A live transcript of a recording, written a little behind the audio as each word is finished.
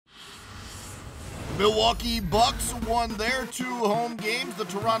Milwaukee Bucks won their 2 home games. The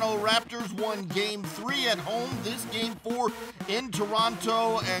Toronto Raptors won Game 3 at home. This Game 4 in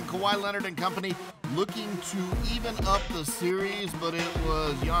Toronto, and Kawhi Leonard and company looking to even up the series, but it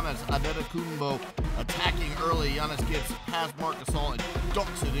was Giannis Antetokounmpo attacking early. Giannis gets past Marc Gasol and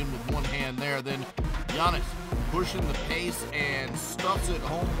dunks it in with one hand there. Then Giannis pushing the pace and stuffs it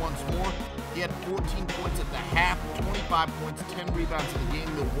home once more. He had 14 points at the half, 25 points, 10 rebounds in the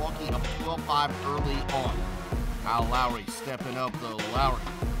game. Milwaukee up 12-5 early on. Kyle Lowry stepping up, though. Lowry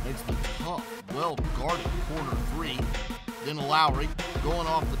makes the tough, well-guarded corner 3. Then Lowry going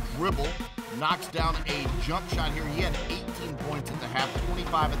off the dribble, knocks down a jump shot here. He had 18 points at the half,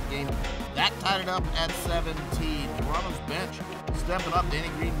 25 at the game. That tied it up at 17. Toronto's bench stepping up. Danny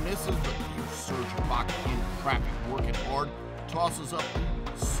Green misses, but here's Serge Ibaka in traffic, working hard. Tosses up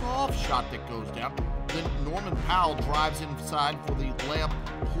a soft shot that goes down. Then Norman Powell drives inside for the layup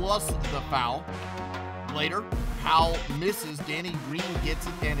plus the foul. Later, Powell misses. Danny Green gets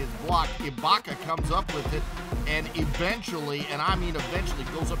it and is blocked. Ibaka comes up with it and eventually, and I mean eventually,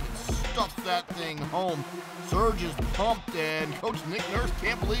 goes up and stuffs that thing home. Serge is pumped, and Coach Nick Nurse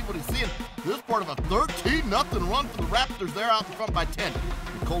can't believe what he's seeing. This part of a 13-0 run for the Raptors. They're out in front by 10.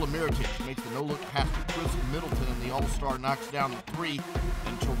 Nikola Mirotic makes the no-look pass to Chris Middleton, and the All-Star knocks down the 3,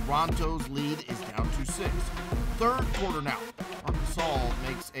 and Toronto's lead is down to 6. Third quarter now. Marc Gasol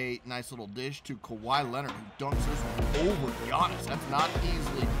makes a nice little dish to Kawhi Leonard, who dunks this one over Giannis. That's not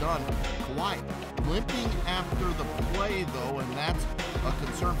easily done. Kawhi limping after the play, though, and that's a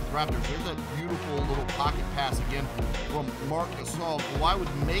concern for the Raptors. There's that beautiful little pocket pass again from Marc Gasol. Kawhi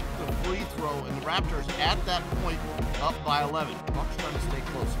would make the free throw, and the Raptors at that point up by 11. Bucks trying to stay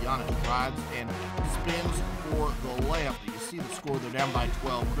close. Giannis drives and spins for the layup. You see the score, they're down by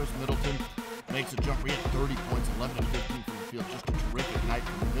 12. Chris Middleton makes a jumper. He had 30 points, 11 of 15 from the field. Just a terrific night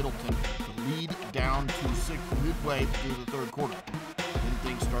from Middleton. The lead down to 6 midway through the third quarter. Then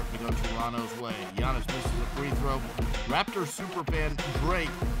things start to go Toronto's way. Giannis misses a free throw. Raptors superfan Drake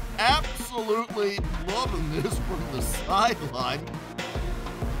absolutely loving this from the sideline.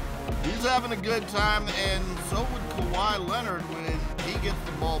 He's having a good time, and so would Kawhi Leonard when he gets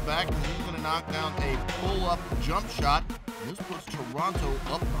the ball back, and he's going to knock down a pull-up jump shot. This puts Toronto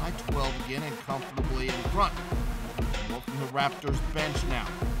up by 12 again and comfortably in front. Well, from the Raptors bench now.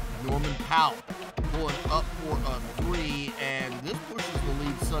 Norman Powell pulling up for a 3, and this pushes the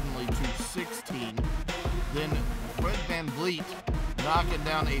lead suddenly to 16. Then Fred VanVleet knocking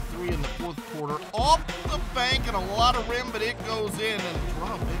down a 3 in the fourth quarter. Off the bank and a lot of rim, but it goes in, and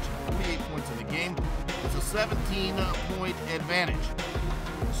Toronto bench 48 points in the game. It's a 17-point advantage.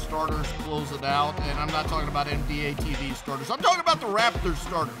 Starters close it out, and I'm not talking about NBA TV starters. I'm talking about the Raptors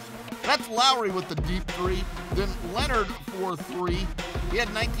starters. That's Lowry with the deep 3, then Leonard for 3. He had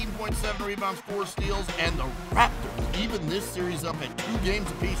 19.7 rebounds, 4 steals, and the Raptors even this series up at 2 games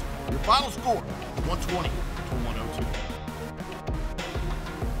apiece. Your final score, 120 to 102.